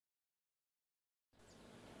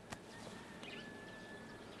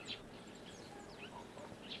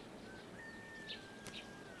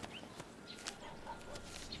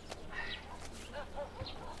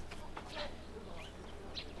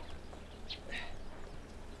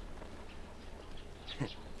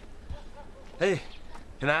哎，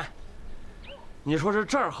铁男，你说是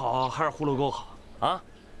这儿好还是葫芦沟好啊？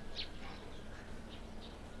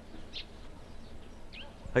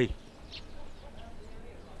嘿，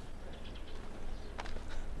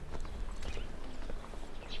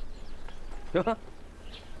哟，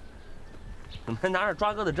怎么还拿着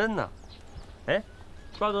抓哥的针呢？哎，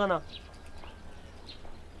抓哥呢？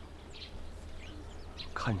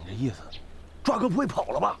看你这意思，抓哥不会跑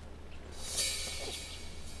了吧？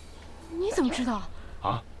你怎么知道？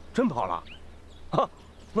啊，真跑了？啊，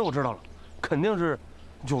那我知道了，肯定是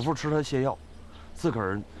久夫吃他泻药，自个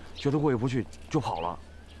儿觉得过意不去就跑了。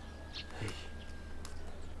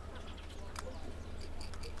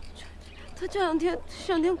他这两天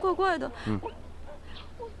怪怪的。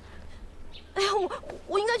哎呀，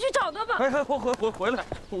我应该去找他吧。哎，回来，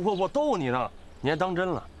我逗你呢，你还当真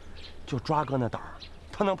了？就抓哥那胆儿，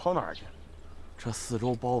他能跑哪儿去？这四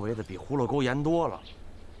周包围的比葫芦沟严多了。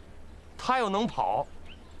他要能跑，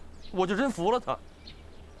我就真服了他。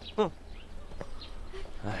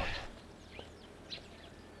哎，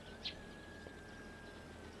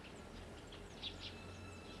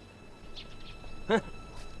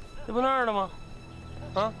这不那儿的吗？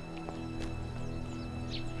啊，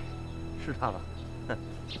是他吧？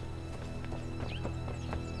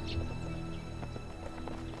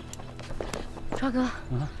抓哥。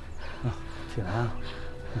铁男啊。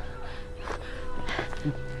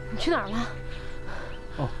你去哪儿了？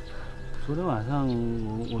哦，昨天晚上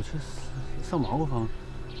我去上毛个房，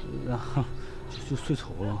然后就睡着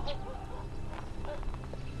了。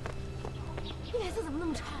你脸色怎么那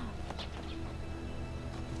么差？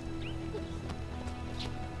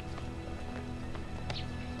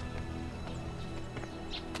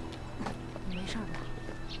你没事吧？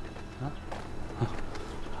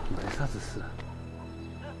没啥子事。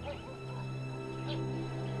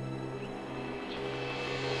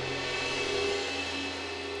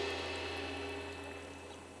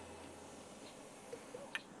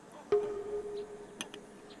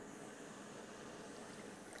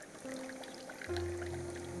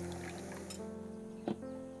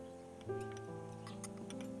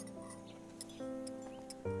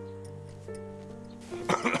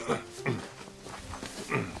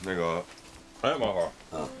那个，哎，马猴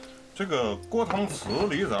啊，这个过塘祠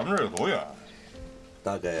离咱们这儿有多远？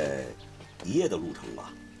大概1夜的路程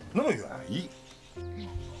吧。那么远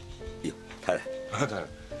哟，太太，太太，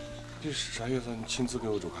这是啥意思？你亲自给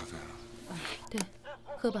我煮咖啡啊？对，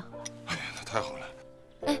喝吧。哎呀，那太好了。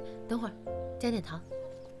哎，等会儿，加点糖。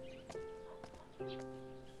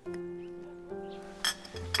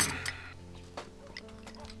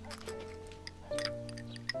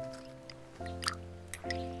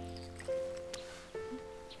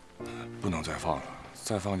不能再放了，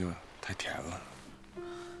再放就太甜了。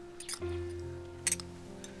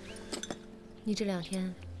你这2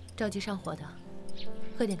天着急上火的，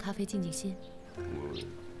喝点咖啡静静心。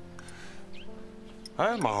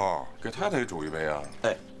哎，马猴，给太太煮一杯啊！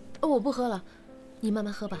哎，我不喝了，你慢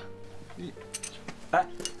慢喝吧。哎，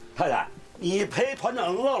太太，你陪团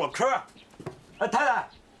长唠唠嗑。哎，太太，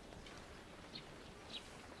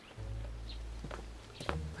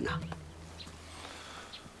团长。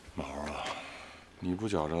马猴啊，你不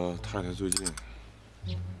觉着太太最近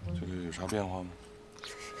这个有啥变化吗？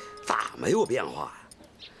咋没有变化呀？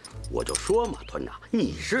我就说嘛，团长，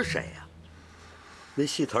你是谁呀？那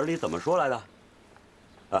戏词里怎么说来的？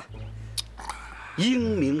啊，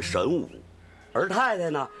英明神武，而太太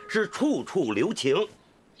呢是处处留情。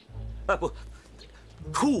哎，不，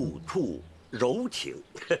处处柔情。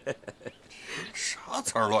啥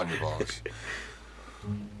词儿乱七八糟？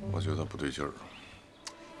我觉得不对劲儿。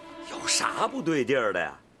有啥不对劲儿的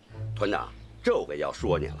呀？团长，这我可要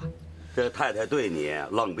说你了，这太太对你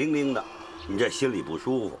冷冰冰的，你这心里不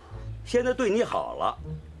舒服。现在对你好了，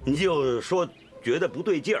你就说觉得不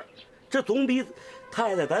对劲儿，这总比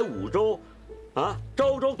太太在五州，啊，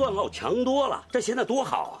朝朝断号强多了。这现在多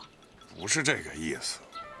好啊！不是这个意思，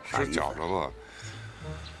是觉着吧，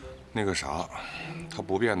那个啥，他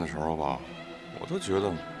不变的时候吧，我都觉得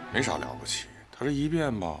没啥了不起。他这一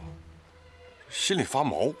变吧，心里发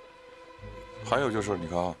毛。还有就是，你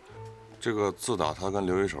看啊，这个自打他跟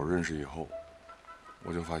刘一手认识以后，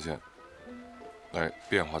我就发现，哎，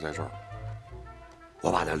变化在这儿。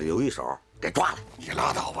我把那刘一手给抓了。你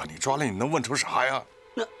拉倒吧，你抓了你能问出啥呀？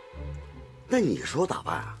那你说咋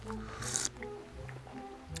办啊？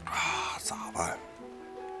啊，咋办？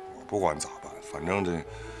我不管咋办，反正这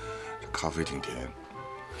咖啡挺甜。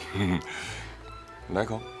来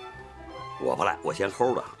口。我不来，我先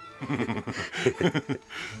齁着。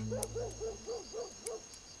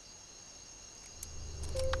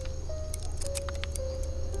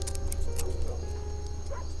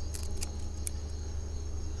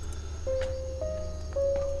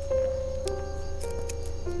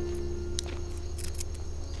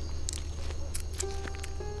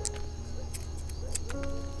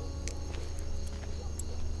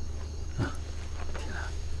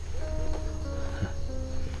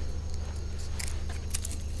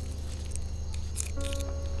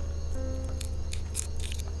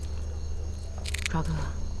赵哥，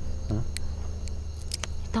你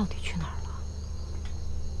到底去哪儿了？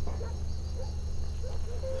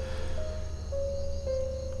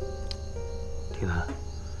铁男，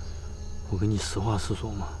我跟你实话实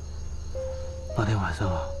说嘛，那天晚上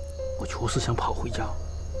啊，我确实想跑回家，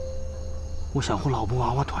我想和老婆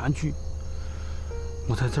娃娃团聚，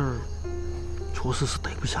我在这儿确实是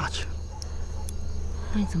待不下去了。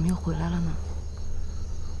那你怎么又回来了呢？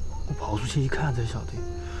我跑出去一看才晓得，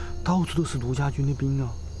到处都是卢家军的兵啊，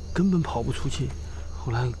根本跑不出去。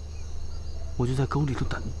后来我就在沟里头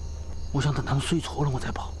等，我想等他们睡着了我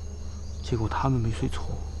再跑，结果他们没睡着，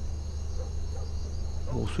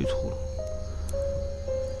我睡着了。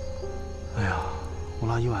哎呀，我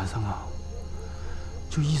那一晚上啊，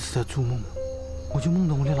就一直在做梦，我就梦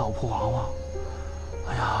到我的老婆娃娃。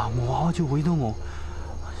哎呀，我娃娃就围着我，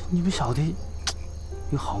你不晓得，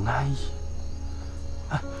又好安逸。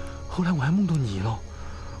哎，后来我还梦到你了，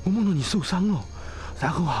我梦到你受伤了，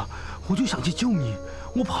然后啊，我就想去救你，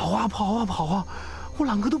我跑啊跑啊跑啊，我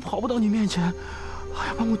啷个都跑不到你面前，哎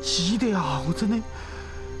呀，把我急的呀，我真的。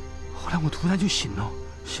后来我突然就醒了，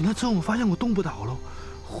醒了之后我发现我动不倒了，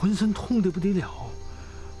浑身痛得不得了，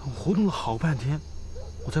我活动了好半天，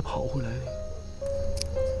我才跑回来的。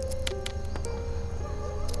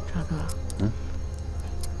赵哥，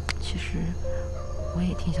其实我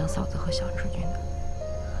也挺想嫂子和小志军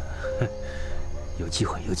的。有机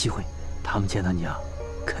会，有机会，他们见到你啊，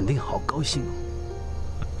肯定好高兴哦。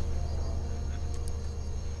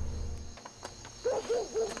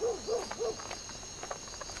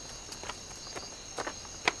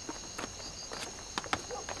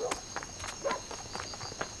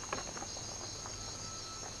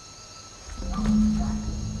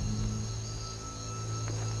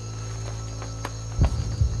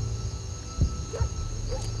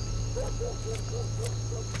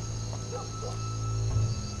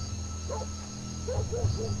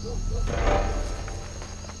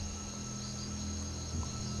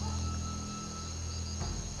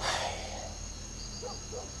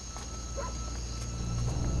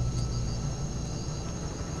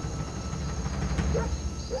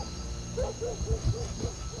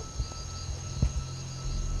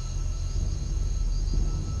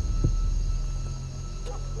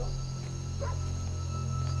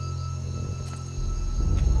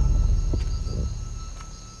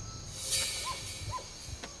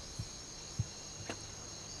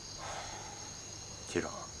机长，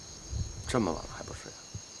这么晚了还不睡啊？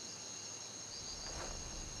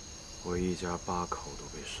我一家8口都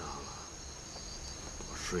被杀了，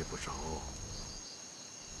我睡不着。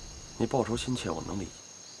你报仇心切，我能理解。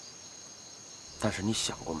但是你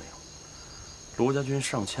想过没有，卢家军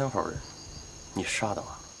上千号人，你杀得完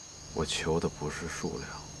吗？我求的不是数量，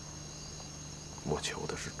我求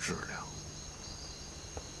的是质量。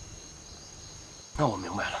那我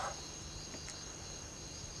明白了。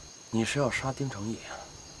你是要杀丁成义？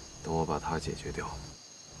等我把他解决掉，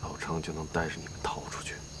老程就能带着你们逃出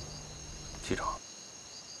去。机长，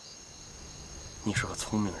你是个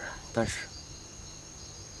聪明人，但是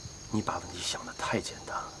你把问题想得太简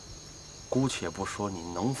单了。姑且不说你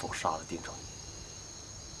能否杀了丁成义，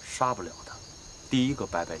杀不了他，第一个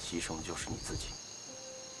白白牺牲的就是你自己。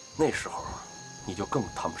那时候你就更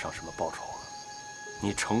谈不上什么报仇了。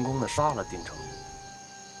你成功的杀了丁成义，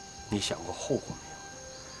你想过后果没有？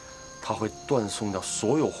他会断送掉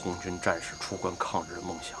所有红军战士出关抗日的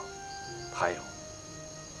梦想，还有，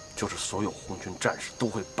就是所有红军战士都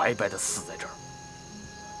会白白的死在这儿。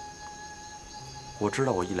我知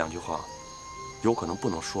道我一两句话，有可能不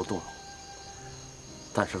能说动你，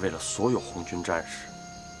但是为了所有红军战士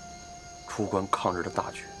出关抗日的大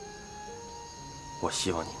局，我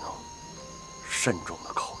希望你能慎重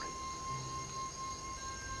的考虑。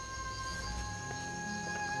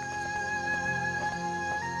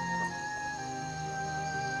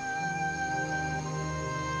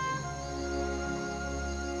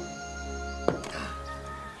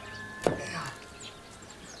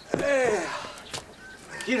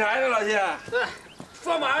劈柴呢，老谢？对，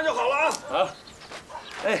饭马上就好了啊！好。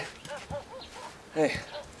哎，哎，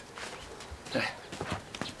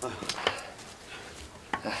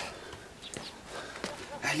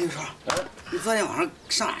哎，刘叔，你昨天晚上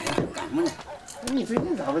上哪去了？干什么呢？你最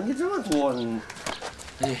近咋问题这么多呢？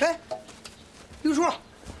哎，刘叔，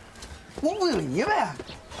我问你呗。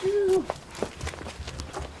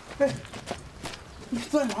哎，你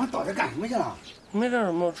昨天晚上到这干什么去了？没干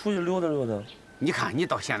什么，出去溜达溜达。你看你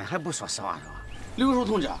到现在还不说实话是吧？刘叔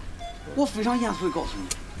同志，我非常严肃地告诉你，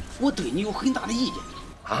我对你有很大的意见。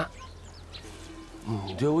啊？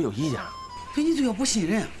你对我有意见啊？对你对我不信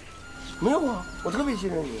任。没有啊，我特别信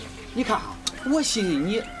任你。你看啊，我信任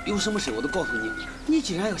你，有什么事我都告诉你。你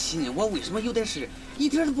既然要信任我，为什么有点事一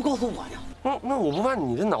点都不告诉我呢？那我不怕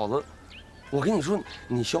你这脑子，我跟你说，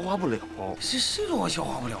你消化不了。谁说我消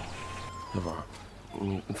化不了？小宝，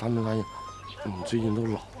你发没发现，你最近都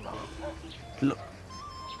老了？老？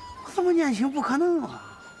我这么年轻不可能啊！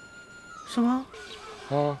是吗？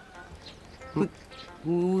啊？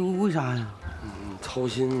为啥呀？操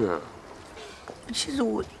心呢。其实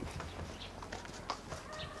我。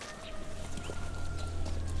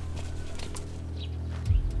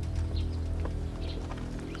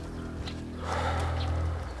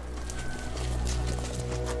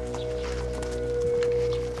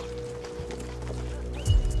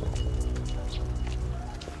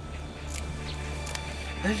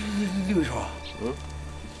哎，刘少，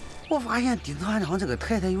我发现丁团长这个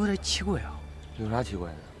太太有点奇怪啊。有啥奇怪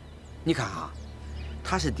的？你看啊，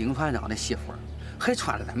她是丁团长的媳妇儿，还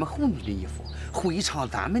穿着咱们红军的衣服，会唱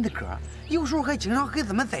咱们的歌，有时候还经常跟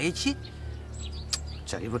咱们在一起。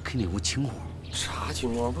这里边肯定有情况。啥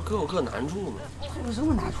情况？不各有各难处吗？有什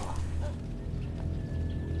么难处啊？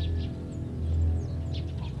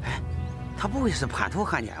哎，他不会是叛徒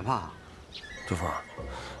汉奸吧？这凤，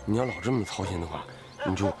你要老这么操心的话，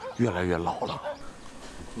你就越来越老了。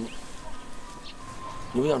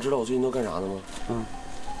你不想知道我最近都干啥呢吗？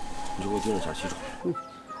你就给我盯着点起床。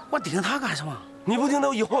我盯他干什么？你不盯他，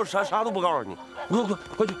我以后啥都不告诉你。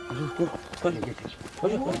快去，快去。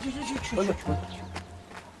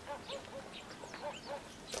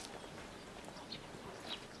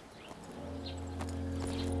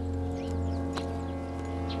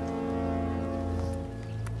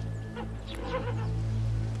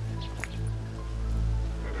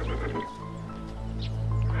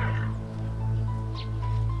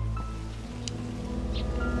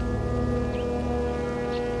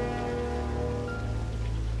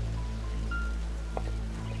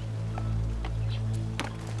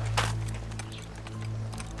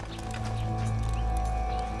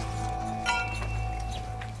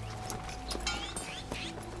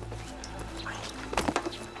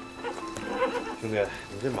兄弟，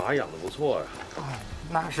你这马养的不错呀。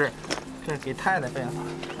那是，这是给太太备的。来，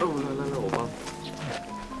我帮。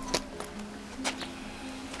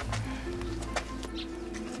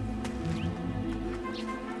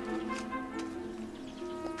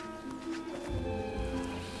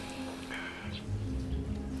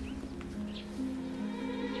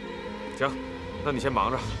行，那你先忙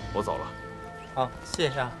着，我走了。好，谢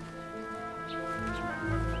谢啊。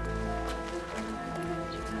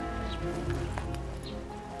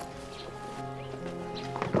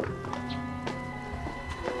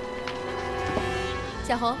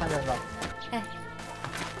小红，慢点走。哎，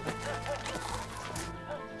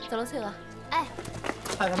走了，翠娥。哎，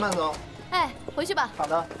太太慢走。哎，回去吧。好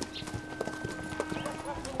的。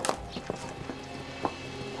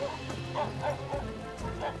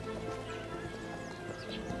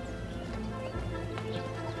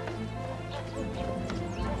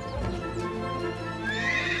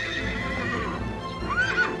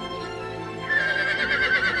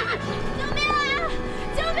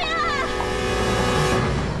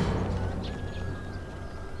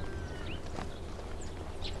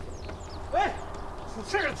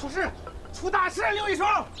出大事！刘一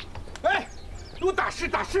双，哎，有大事！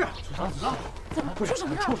出啥事了？怎么出什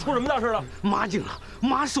么事了？出什么大事了？马惊了，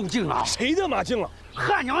马受惊了！谁的马惊了？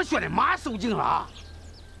汉江学的马受惊了！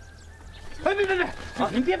哎，别！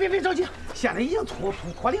你别着急，现在已经脱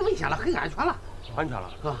离危险了，很安全了。安全了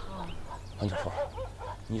啊！安全说，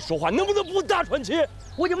你说话能不能不大喘气？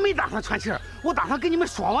我就没打算喘气儿，我打算跟你们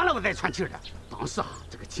说完了我再喘气儿的。当时啊，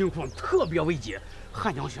这个情况特别危急，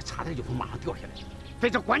汉江雪差点就从马上掉下来。在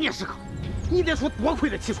这关键时刻，你得说多亏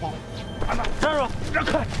了齐闯。站住！让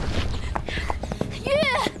开！玉，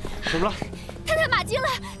怎么了？太太马惊了，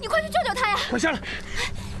你快去救救她呀！快下来！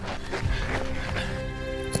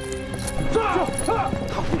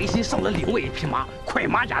他背身上了另外一匹马，快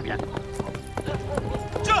马加鞭。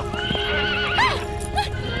这！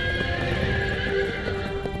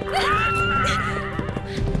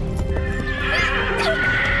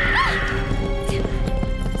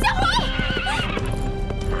小红！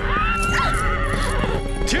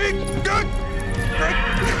停！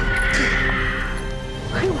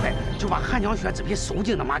很快就把汉江雪这匹受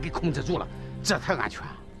惊的马给控制住了，这才安全。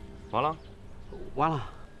完了，完了。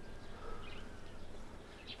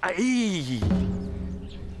哎，你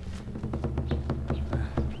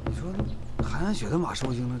说韩安雪的马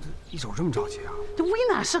受惊了，这一手这么着急啊？这危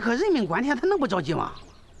难时刻，人命关天，他能不着急吗？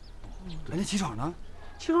哎，那齐闯呢？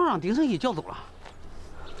齐闯让丁成义叫走了。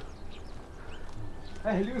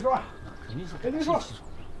哎，刘叔，肯定是。哎，刘叔，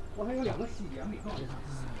我还有2个细节没告诉你。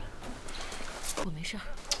我没事儿。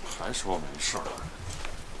还说没事儿？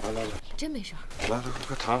来，真没事儿。来，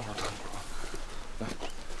快躺会儿，来，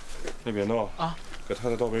那边呢？啊，给太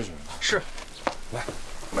太倒杯水。是。来。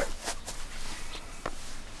来，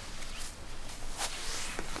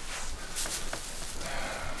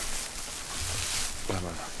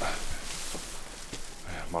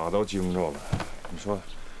哎呀，马都惊着了。你说，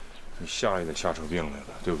你下也得吓出病来了，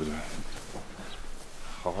对不对？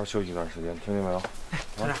好好休息一段时间，听见没有？哎，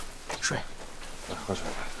团长，水。来，喝水。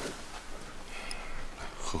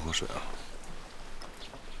喝水啊，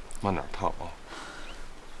慢点烫啊。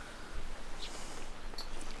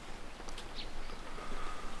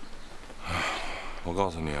我告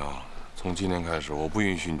诉你啊，从今天开始，我不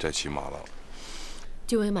允许你再骑马了。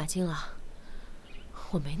就为马经了，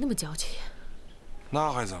我没那么娇气。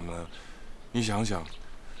那还怎么了？你想想，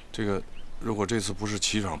这个如果这次不是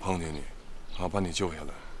齐闯碰见你，啊，把你救下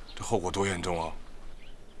来，这后果多严重啊！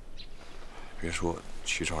别说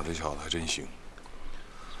齐闯这小子还真行，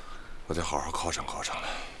我得好好犒赏犒赏他。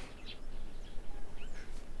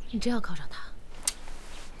你真要犒赏他？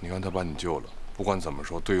你看他把你救了，不管怎么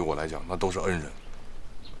说，对于我来讲，那都是恩人。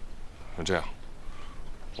那这样，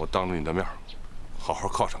我当着你的面，好好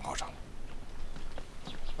犒赏犒赏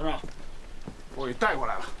他。团长，我给带过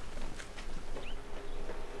来了。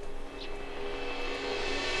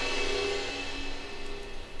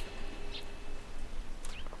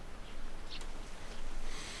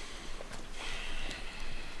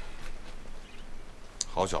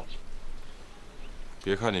好小子，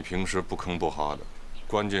别看你平时不吭不哈的，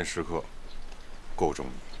关键时刻够忠义。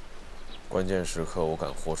关键时刻我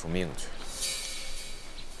敢豁出命去。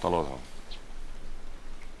大骆驼，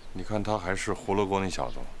你看他还是胡罗锅那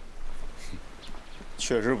小子吗？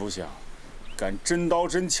确实不像，敢真刀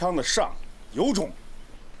真枪的上，有种。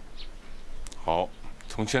好，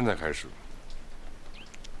从现在开始，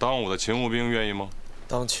当我的勤务兵愿意吗？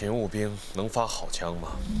当勤务兵能发好枪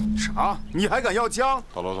吗？啥？你还敢要枪？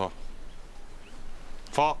大骆驼，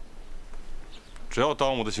发！只要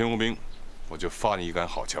当我的勤务兵，我就发你一杆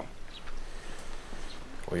好枪。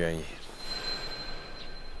我愿意。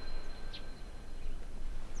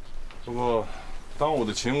不过，当我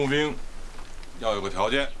的勤务兵要有个条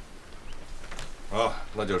件啊，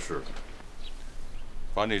那就是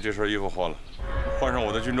把你这身衣服换了，换上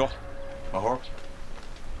我的军装。老侯，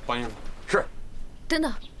换衣服。是。等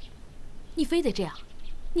等，你非得这样？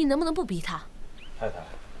你能不能不逼他？太太，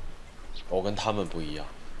我跟他们不一样，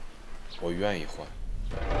我愿意换。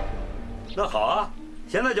那好啊，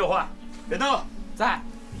现在就换。别动，在，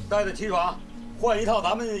带着齐闯换一套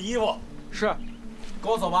咱们的衣服。是，跟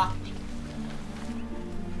我走吧。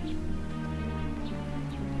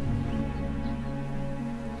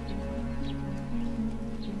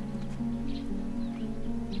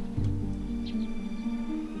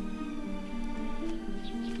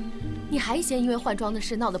你还嫌因为换装的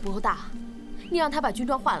事闹得不够大？你让他把军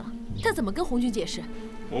装换了，他怎么跟红军解释？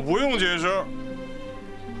我不用解释，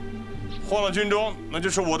换了军装那就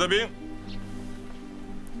是我的兵。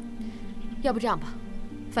要不这样吧，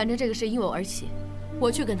反正这个事因我而起，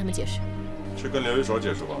我去跟他们解释。去跟刘一手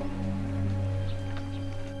解释吧。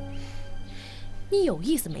你有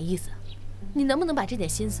意思没意思？你能不能把这点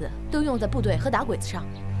心思都用在部队和打鬼子上？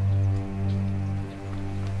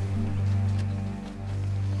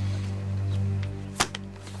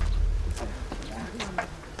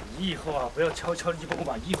你以后啊，不要悄悄的就帮我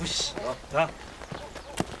把衣服洗了啊！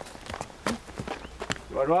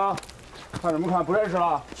小庄，看什么看？不认识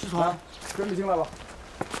了？齐闯，跟着进来吧。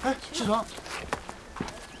哎，齐闯，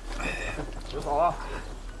有嫂啊，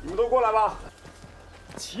你们都过来吧。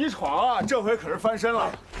齐闯啊，这回可是翻身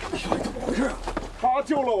了。哎呦，怎么回事啊？他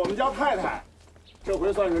救了我们家太太，这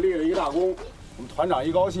回算是立了一个大功。我们团长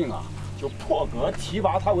一高兴啊，就破格提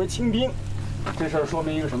拔他为亲兵。这事儿说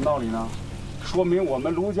明一个什么道理呢？说明我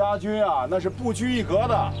们卢家军啊，那是不拘一格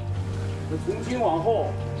的。那从今往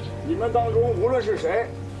后，你们当中无论是谁，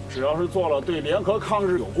只要是做了对联合抗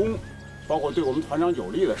日有功，包括对我们团长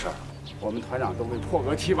有利的事儿，我们团长都会破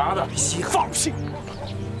格提拔的。放屁！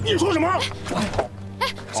你说什么？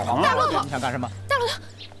哎，大骆驼，你想干什么？大骆驼，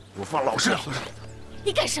我放老实。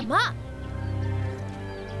你干什么？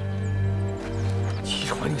齐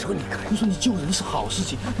闯，你说你救人是好事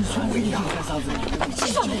情，你穿这衣服干啥子？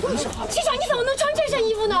齐闯，你怎么能穿这身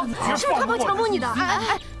衣服呢？是不是他爸强迫你的？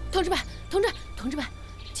哎，同志们，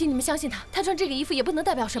请你们相信他，他穿这个衣服也不能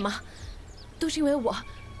代表什么，都是因为我，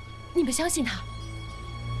你们相信他。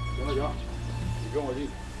行了，你跟我进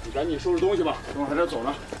去，你赶紧收拾东西吧，等会还得走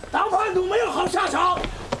呢。当叛徒没有好下场。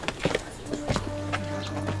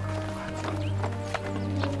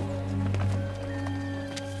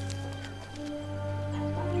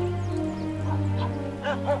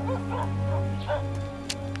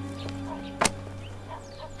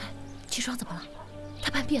齐爽怎么了？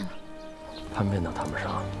他叛变了？叛变倒谈不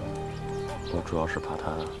上，我主要是怕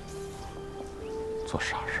他做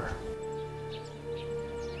傻事。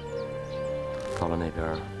到了那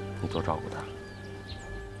边，你多照顾他。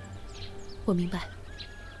我明白。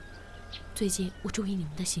最近我注意你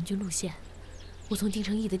们的行军路线，我从丁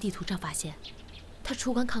成义的地图上发现，他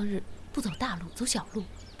出关抗日不走大路，走小路；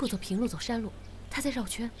不走平路，走山路。他在绕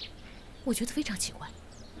圈，我觉得非常奇怪。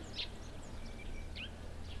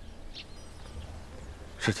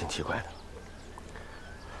是挺奇怪的，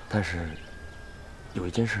但是有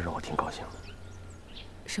一件事让我挺高兴的。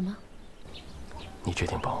什么？你决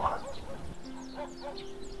定帮我了。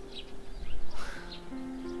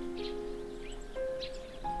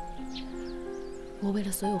我为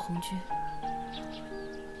了所有红军，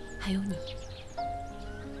还有你，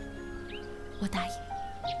我答应。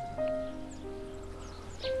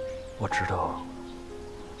我知道，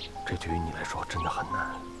这对于你来说真的很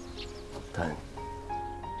难，但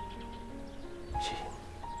谢谢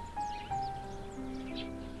你。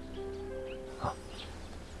啊，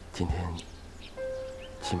今天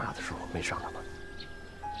骑马的时候没伤他吧？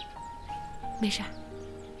没事。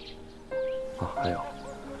啊，还有。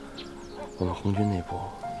我们红军内部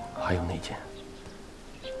还有内奸，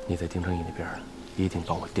你在丁成义那边一定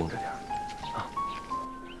帮我盯着点啊！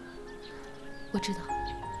我知道。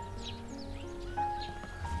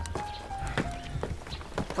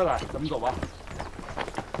太太，咱们走吧。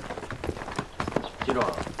齐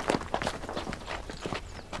壮，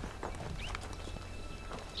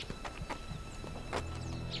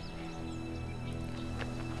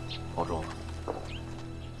保重。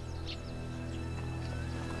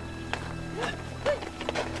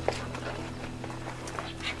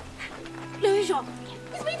刘一手，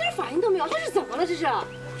你怎么一点反应都没有？他是怎么了？这是？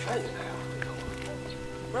劝你来呀！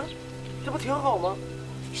不是，这不挺好吗？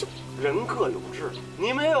是人各有志，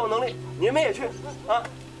你们也有能力，你们也去啊！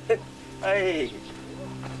哎，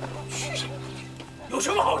去什么？有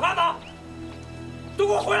什么好看的？都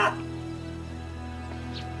给我回来！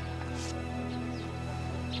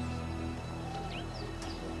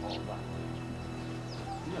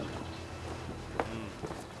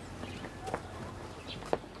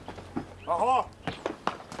马猴，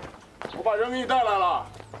我把人给你带来了，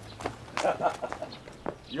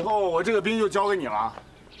以后我这个兵就交给你了。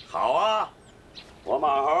好啊，我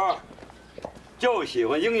马猴就喜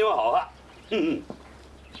欢英雄好汉，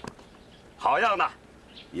好样的，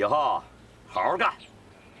以后好好干。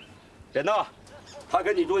扁豆，他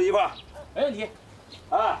跟你住一块儿，没问题。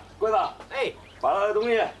哎，龟子，哎，把他的东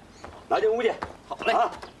西拿进屋去。好嘞。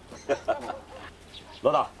啊，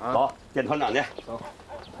罗导，走，见团长去。走。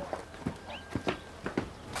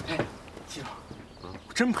哎，齐长，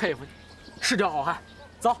我真佩服你，是条好汉。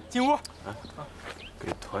走进屋。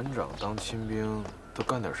给团长当亲兵都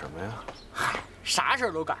干点什么呀？嗨，啥事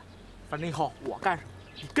儿都干，反正以后我干什么，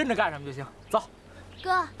你跟着干什么就行。走。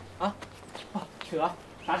哥。啊，哦，翠娥，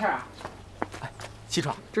啥事儿啊？哎，齐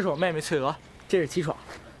闯，这是我妹妹翠娥，这是齐闯。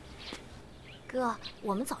哥，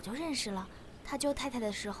我们早就认识了。他救太太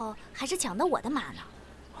的时候，还是抢的我的马呢。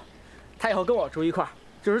他以后跟我住一块儿，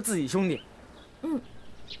就是自己兄弟。嗯。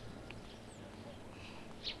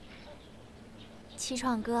齐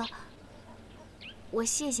闯哥，我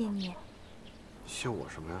谢谢你。谢我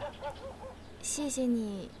什么呀？谢谢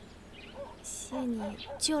你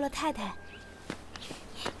救了太太。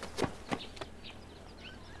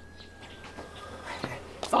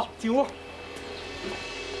走进屋。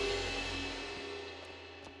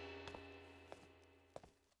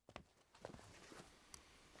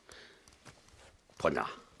团长，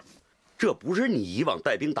这不是你以往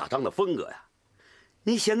带兵打仗的风格呀！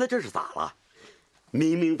你现在这是咋了？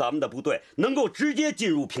明明咱们的部队能够直接进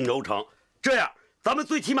入平州城，这样咱们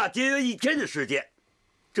最起码节约1天的时间。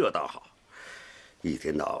这倒好，一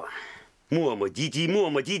天到晚磨磨唧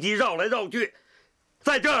唧绕来绕去，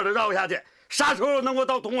再这样的绕下去，啥时候能够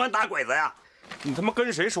到东莞打鬼子呀？你他妈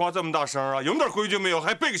跟谁说话这么大声啊？有点规矩没有？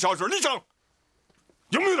还背个小曲，立正！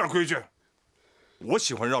有没有点规矩？我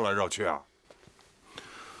喜欢绕来绕去啊。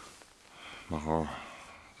马猴，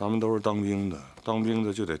咱们都是当兵的，当兵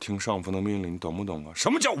的就得听上峰的命令，你懂不懂啊？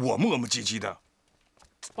什么叫我磨磨唧唧的？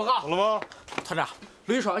报告，好了吗？团长，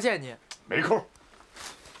刘一爽要见你。没空。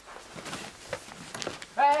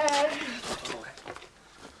哎，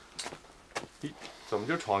你怎么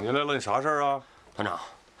就闯进来了？你啥事儿啊？团长，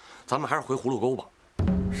咱们还是回葫芦沟吧。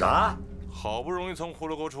啥？好不容易从葫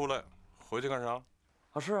芦沟出来，回去干啥？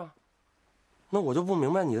啊，是啊。那我就不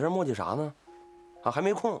明白你在这磨叽啥呢？啊，还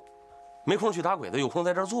没空。没空去打鬼子，有空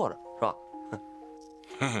在这儿坐着，是吧？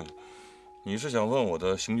你是想问我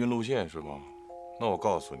的行军路线是吧？那我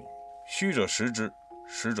告诉你，虚者实之，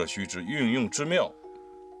实者虚之，运用之妙，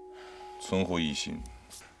存乎一心。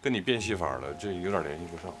跟你变戏法了，这有点联系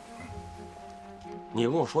不上。你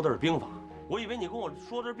跟我说的是兵法，我以为你跟我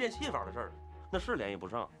说的是变戏法的事儿，那是联系不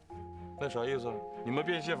上。那啥意思？你们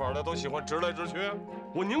变戏法的都喜欢直来直去？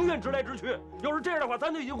我宁愿直来直去。要是这样的话，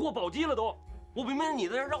咱就已经过宝鸡了都。我不明白你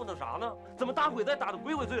在这绕那啥呢？怎么打鬼子打得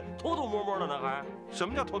鬼鬼祟祟、偷偷摸摸的呢？还什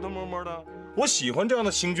么叫偷偷摸摸的？我喜欢这样的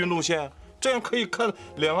行军路线，这样可以看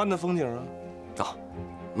两岸的风景啊。走，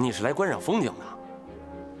你是来观赏风景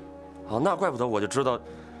的。啊，那怪不得我就知道，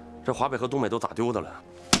这华北和东北都咋丢的了。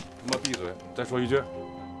他妈闭嘴！再说一句，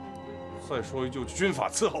再说一句，军法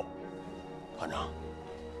伺候。团长，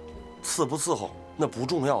伺不伺候那不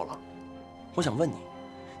重要了。我想问你，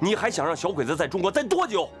你还想让小鬼子在中国待多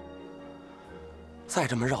久？再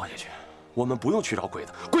这么绕下去，我们不用去找鬼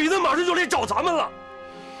子，鬼子马上就来找咱们了。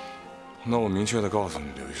那我明确的告诉你，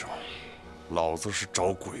刘一手，老子是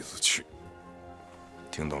找鬼子去，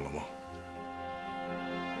听懂了吗？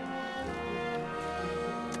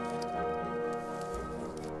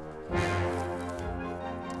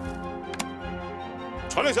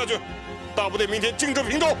传令下去，大部队明天进驻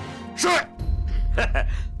平州。是。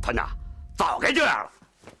团长，早该这样了。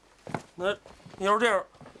那要是这样，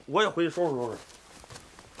我也回去收拾收拾。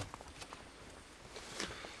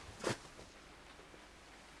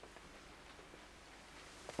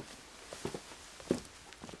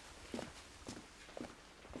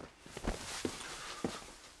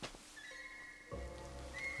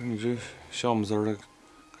你这笑么滋儿的，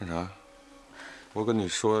干啥？我跟你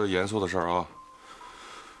说严肃的事儿啊。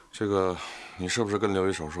这个，你是不是跟刘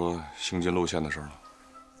一手说行军路线的事儿了？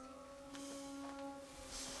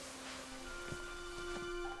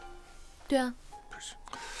对啊。不是，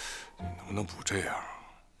你能不能不这样？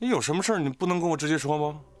你有什么事儿你不能跟我直接说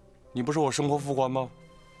吗？你不是我生活副官吗？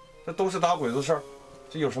这都是打鬼子事儿，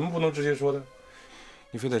这有什么不能直接说的？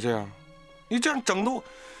你非得这样？你这样整都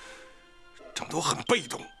很被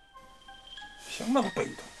动，相当被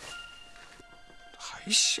动，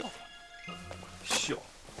还笑。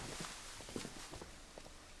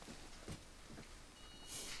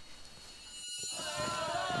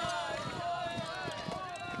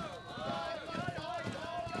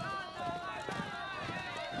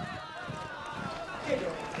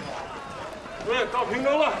对，到平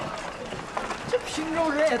州了。这平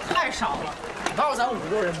州人也太少了，哪有咱五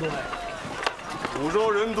州人多呀？五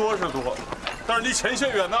州人多是多，但是离前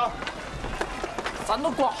线远呐。咱都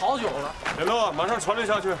逛好久了。铁乐，马上传令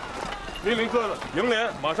下去，命令各营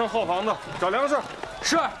连马上耗房子找粮食。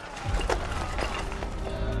是。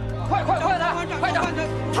快点！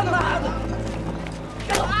他妈的！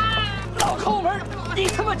老抠门，你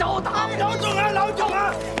他妈找我打！老总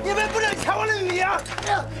啊！你们不能抢我的米啊！你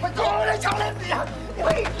不能抢我的米啊！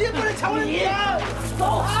你不能抢我的米啊！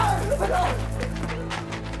走！快走！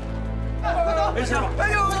没事吧？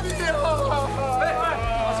哎呦我的天！老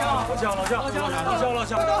乡，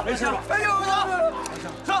没事吧？哎呦上！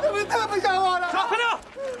你们太不像话了！上，快点，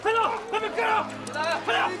快点，跟上！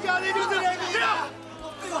快点！你家里就是这米啊！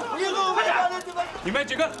快点！你们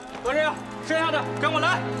几个多人呀，剩下的跟我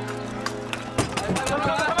来。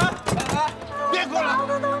别哭了！老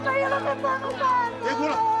都没有了，可怎么办？别哭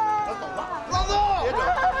了，我走了。老总，别走，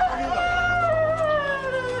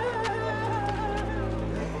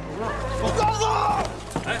老总！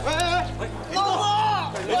哎，老总，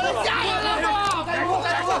我的家呀，老总！我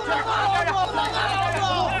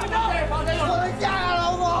的家呀，老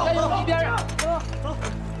总！一边上。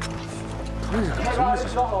排长也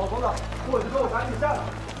小老头子，过去之后赶紧下来。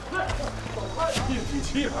一体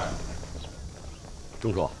气派。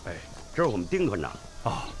钟叔，这是我们丁团长。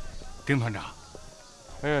啊，丁团长。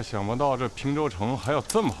哎呀，想不到这平州城还有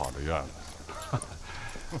这么好的院子。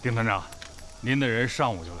丁团长，您的人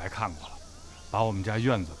上午就来看过了，把我们家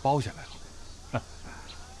院子包下来了。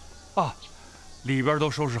啊，里边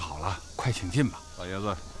都收拾好了，快请进吧。老爷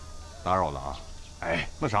子，打扰了啊。哎，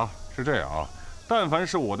那啥，是这样啊，但凡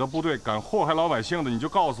是我的部队敢祸害老百姓的，你就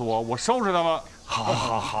告诉我，我收拾他们。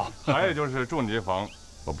好。还有就是住你这房，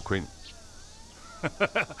我不亏你。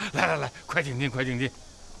来，快请进，快请进。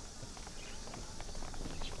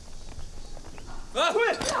对，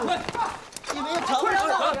你们也吵不了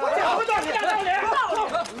了，不到脸，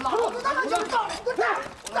老子他妈就是造脸，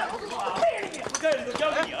这里就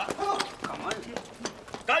交给你了。干嘛你？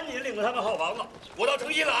赶紧领着他们耗房子，我到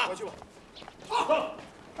城西了啊！快去吧。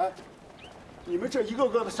哎，你们这一个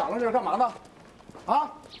个的傻愣这干嘛呢？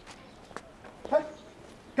啊？哎，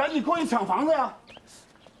赶紧过去抢房子呀！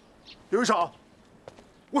刘一手，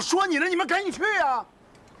我说你了，你们赶紧去呀！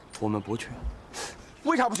我们不去。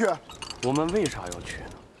为啥不去？我们为啥要去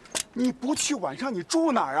呢？你不去，晚上你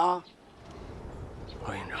住哪儿啊？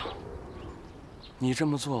罗营长，你这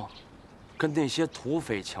么做，跟那些土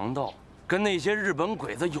匪强盗，跟那些日本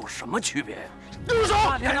鬼子有什么区别呀？住手！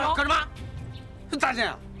干什么？干什么？大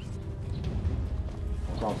人，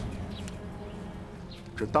我告诉你，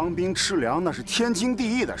这当兵吃粮那是天经地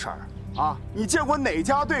义的事儿啊！你见过哪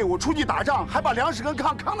家队伍出去打仗还把粮食跟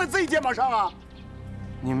炕扛在自己肩膀上啊？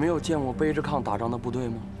你没有见过背着炕打仗的部队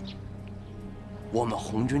吗？我们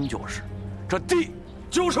红军就是，这地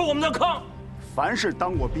就是我们的炕。凡是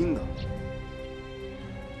当过兵的，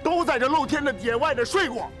都在这露天的野外的睡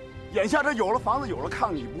过。眼下这有了房子有了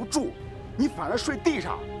炕你不住，你反而睡地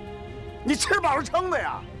上，你吃饱了撑的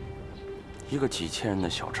呀！一个几千人的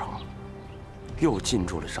小城，又进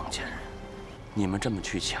驻了上千人，你们这么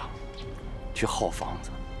去抢，去耗房子，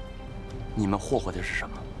你们祸害的是什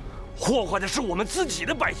么？祸害的是我们自己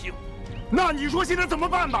的百姓。那你说现在怎么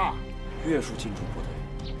办吧？越是进驻部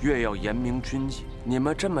队，越要严明军纪。你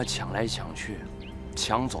们这么抢来抢去，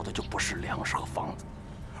抢走的就不是粮食和房子，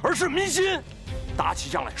而是民心。打起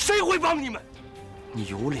仗来，谁会帮你们？你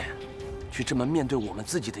有脸去这么面对我们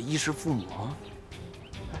自己的衣食父母吗？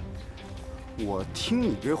我听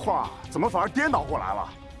你这话，怎么反而颠倒过来了？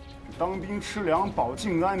当兵吃粮，保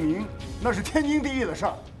境安民，那是天经地义的事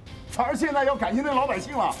儿，反而现在要感谢那老百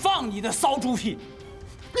姓了。放你的骚猪屁！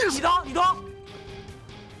你等，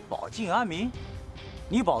保境安民，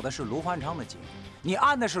你保的是卢焕昌的境，你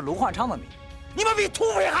安的是卢焕昌的民，你们比土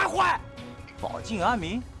匪还坏！保境安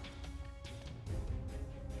民，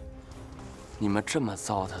你们这么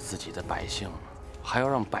糟蹋自己的百姓，还要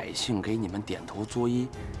让百姓给你们点头作揖，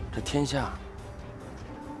这天下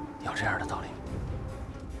有这样的道理？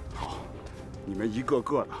好，你们一个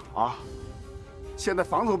个的啊，现在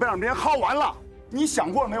房子被让别人薅完了，你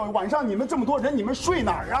想过没有？晚上你们这么多人，你们睡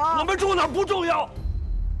哪儿啊？我们住哪儿不重要，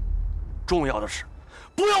重要的是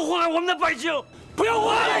不要祸害我们的百姓，不要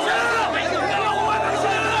祸害百姓，不要祸害百姓，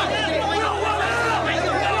不要祸害百姓，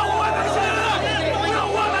不要祸害百姓，不要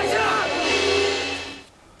祸害百姓。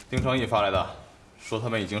丁成义发来的，说他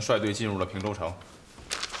们已经率队进入了平州城。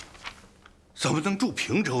怎么能住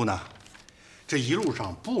平州呢？这一路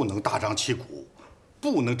上不能大张旗鼓，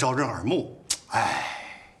不能招人耳目。哎，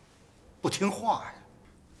不听话呀。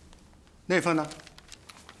那份呢？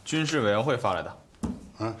军事委员会发来的。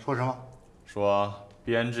说什么？说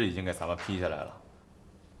编制已经给咱们批下来了，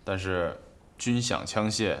但是军饷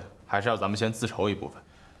枪械还是要咱们先自筹一部分。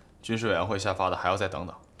军事委员会下发的还要再等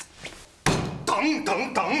等。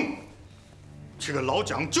等，这个老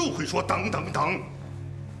蒋就会说等。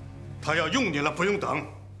他要用你了，不用等，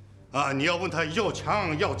啊！你要问他要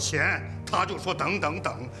枪要钱，他就说等。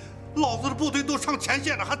老子的部队都上前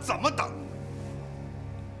线了，还怎么等？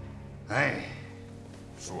哎，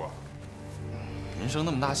叔，您生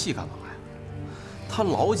那么大气干嘛呀？他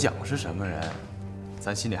老蒋是什么人，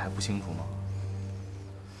咱心里还不清楚吗？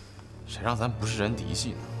谁让咱不是人嫡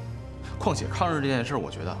系呢？况且抗日这件事，我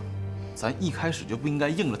觉得，咱一开始就不应该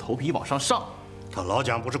硬着头皮往上上。他老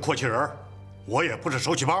蒋不是阔气人，我也不是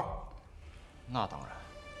手起包。那当然，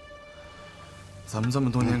咱们这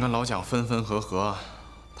么多年跟老蒋分分合合，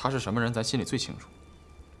他是什么人，咱心里最清楚。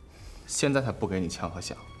现在他不给你枪和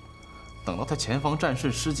饷，等到他前方战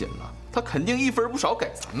事吃紧了，他肯定一分不少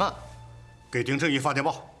给咱们。给丁成义发电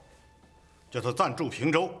报，叫他暂驻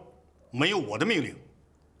平州，没有我的命令，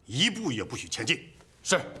一步也不许前进。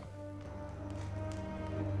是。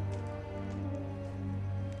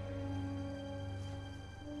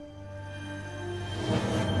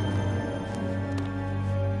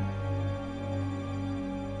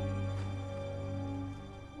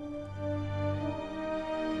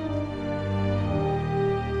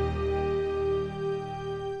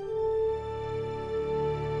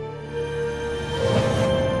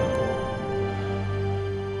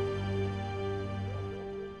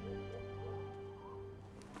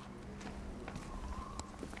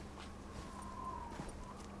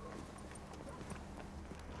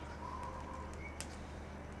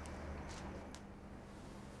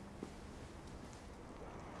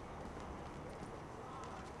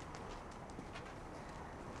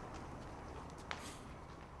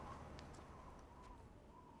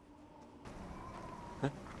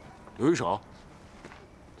刘一手，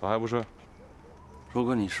咋还不睡？如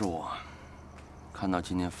果你是我，看到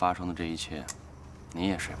今天发生的这一切，你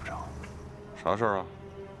也睡不着。啥事儿啊？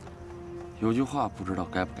有句话不知道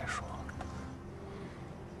该不该说。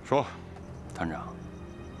说，团长。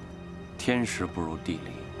天时不如地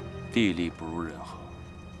利，地利不如人和，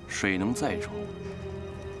水能载舟，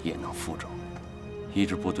也能覆舟。一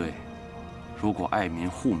支部队如果爱民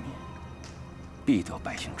护民，必得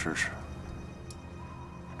百姓支持。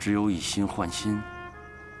只有以心换心，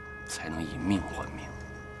才能以命换命。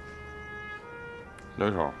刘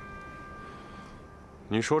一手，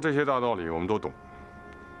你说这些大道理我们都懂，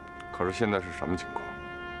可是现在是什么情况？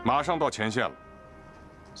马上到前线了。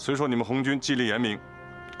虽说你们红军纪律严明，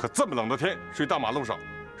可这么冷的天，睡大马路上，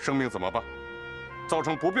生命怎么办？造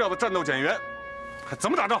成不必要的战斗减员，还怎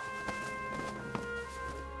么打仗？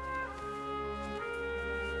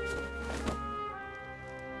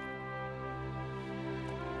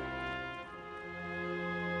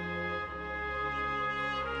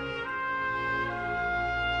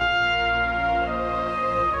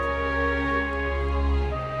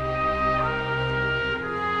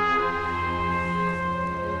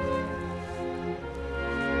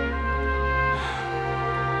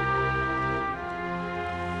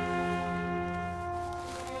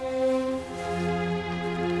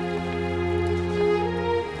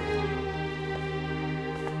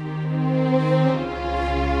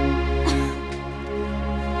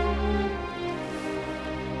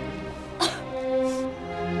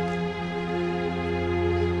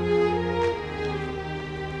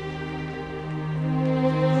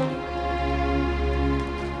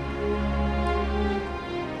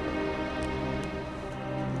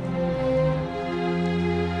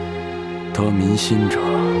得民心者，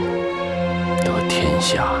得天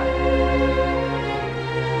下。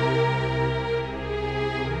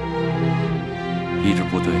一支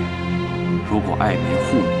部队如果爱民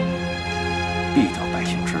护民，必得百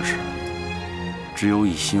姓支持。只有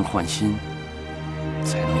以心换心，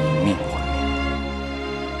才能以命换命。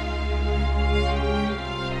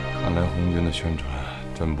看来红军的宣传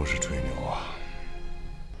真不是吹牛啊！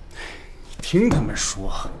听他们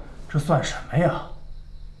说，这算什么呀？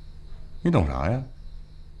你懂啥呀？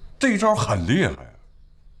这一招很厉害呀！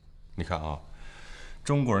你看啊，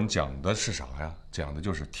中国人讲的是啥呀？讲的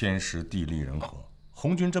就是天时地利人和。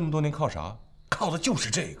红军这么多年靠啥？靠的就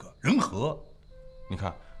是这个人和。你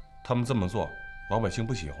看他们这么做，老百姓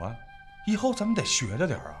不喜欢，以后咱们得学着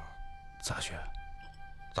点啊。咋学？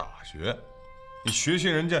咋学？你学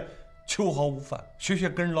学人家秋毫无犯，学学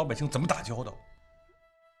跟人老百姓怎么打交道。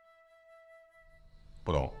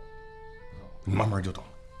不懂，你慢慢就懂了。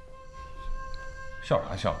笑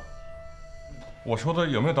啥笑？我说的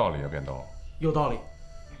有没有道理啊，扁豆？有道理。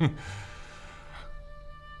哼。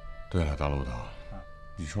对了，大陆导，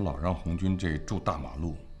你说老让红军这筑大马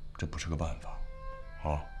路，这不是个办法。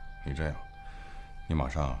啊，你这样，你马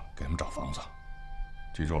上给他们找房子，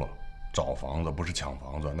记住了，找房子不是抢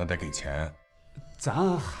房子，那得给钱。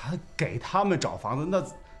咱还给他们找房子，那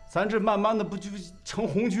咱这慢慢的不就成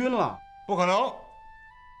红军了？不可能。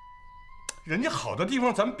人家好的地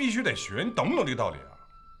方咱们必须得学，你懂不懂这个道理啊？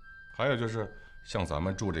还有就是像咱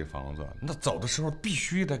们住这房子，那走的时候必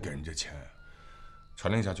须得给人家钱，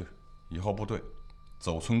传令下去，以后部队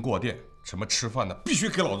走村过店，什么吃饭的必须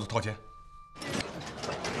给老子掏钱。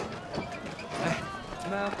哎，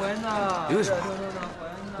怀呢？刘一手，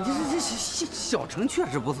你这小城确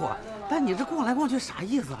实不错，但你这逛来逛去啥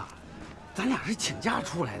意思啊？咱俩是请假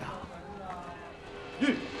出来的。哎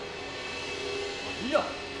呀！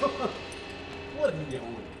我的娘！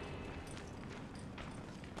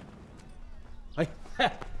哎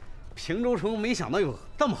嗨，平州城没想到有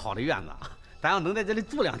这么好的院子，咱要能在这里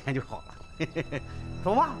住2天就好了。嘿嘿嘿，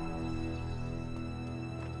走吧。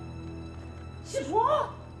起床！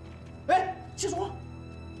哎，起床！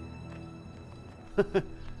呵呵。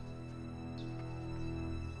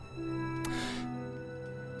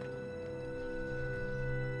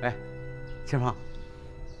哎，起床！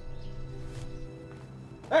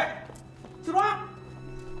哎，起床！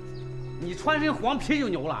你穿身黄皮就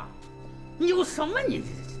牛了，你有什么你？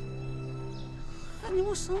还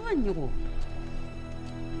牛什么牛？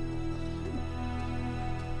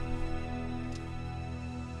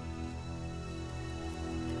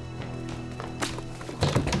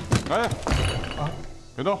哎，啊，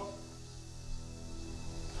别动！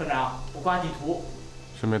团长，我挂地图。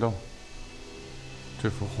先别动。这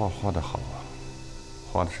幅画画的好啊，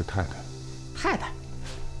画的是太太。太太。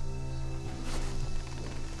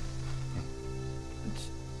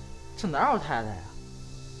这哪有太太呀？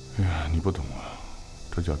哎呀，你不懂啊，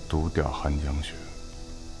这叫独钓寒江雪，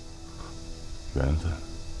缘分。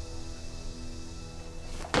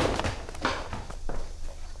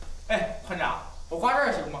哎，团长，我挂这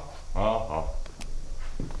儿行吗？啊，好。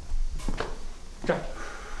这儿。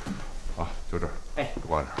啊，就这儿。哎，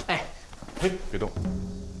挂这儿。哎，嘿，别动。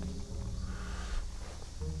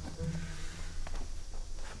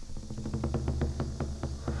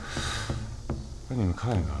哎，你们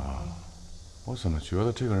看一看啊，我怎么觉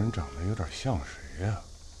得这个人长得有点像谁呀？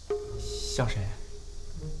像谁？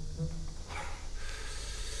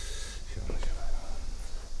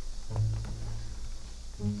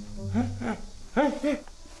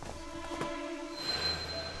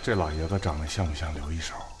这老爷子长得像不像刘一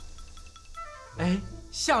手？哎，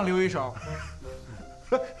像刘一手，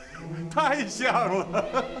太像了。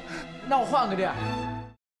那我换个店。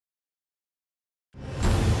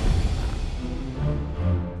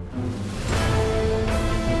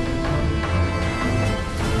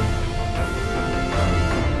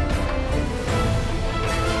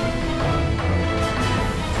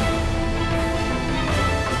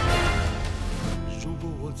如果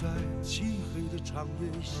我在漆黑的长夜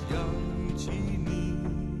想起你，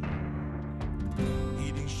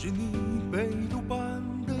一定是你被毒般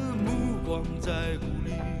的目光在鼓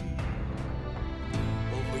励。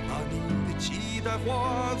我会把你的期待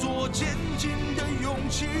化作前进的勇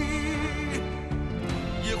气，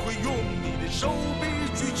也会用你的手臂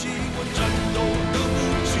举起我战斗的武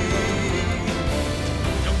器，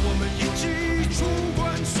让我们一起出关，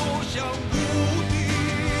所向无敌。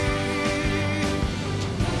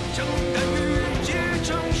将你带领结成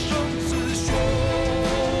生死兄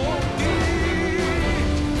弟，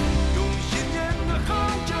用信念的号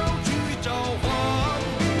角去召唤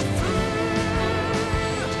彼此，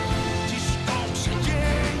即使到深夜，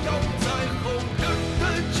要在后人的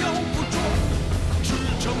脚步中支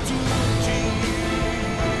撑自己。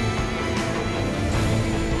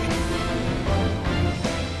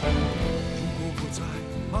如果我在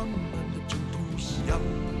茫茫的征途想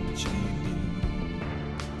起你，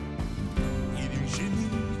一定是你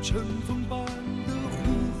尘封般的呼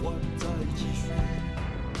唤在继续。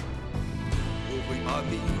我会把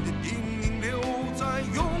你的叮咛留在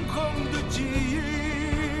永恒的记忆，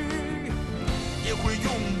也会用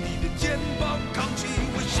你的肩膀扛起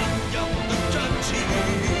我信仰的战旗，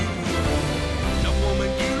让我们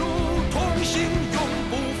一路同行，永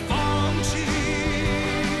不放弃。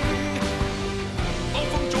暴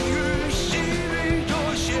风骤雨洗礼热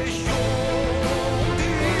血兄弟，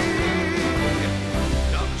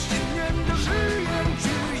让信念的誓言去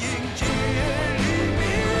迎接黎明。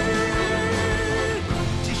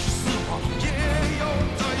即使死亡，也要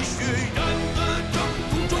在血染的征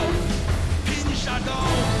途中拼杀到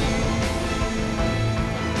底。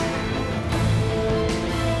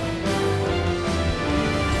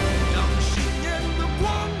让信念的光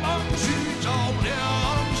芒去照亮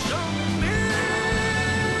生命。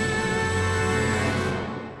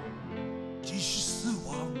即使死亡，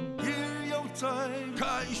也要在凯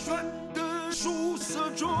旋的曙色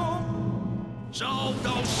中找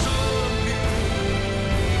到生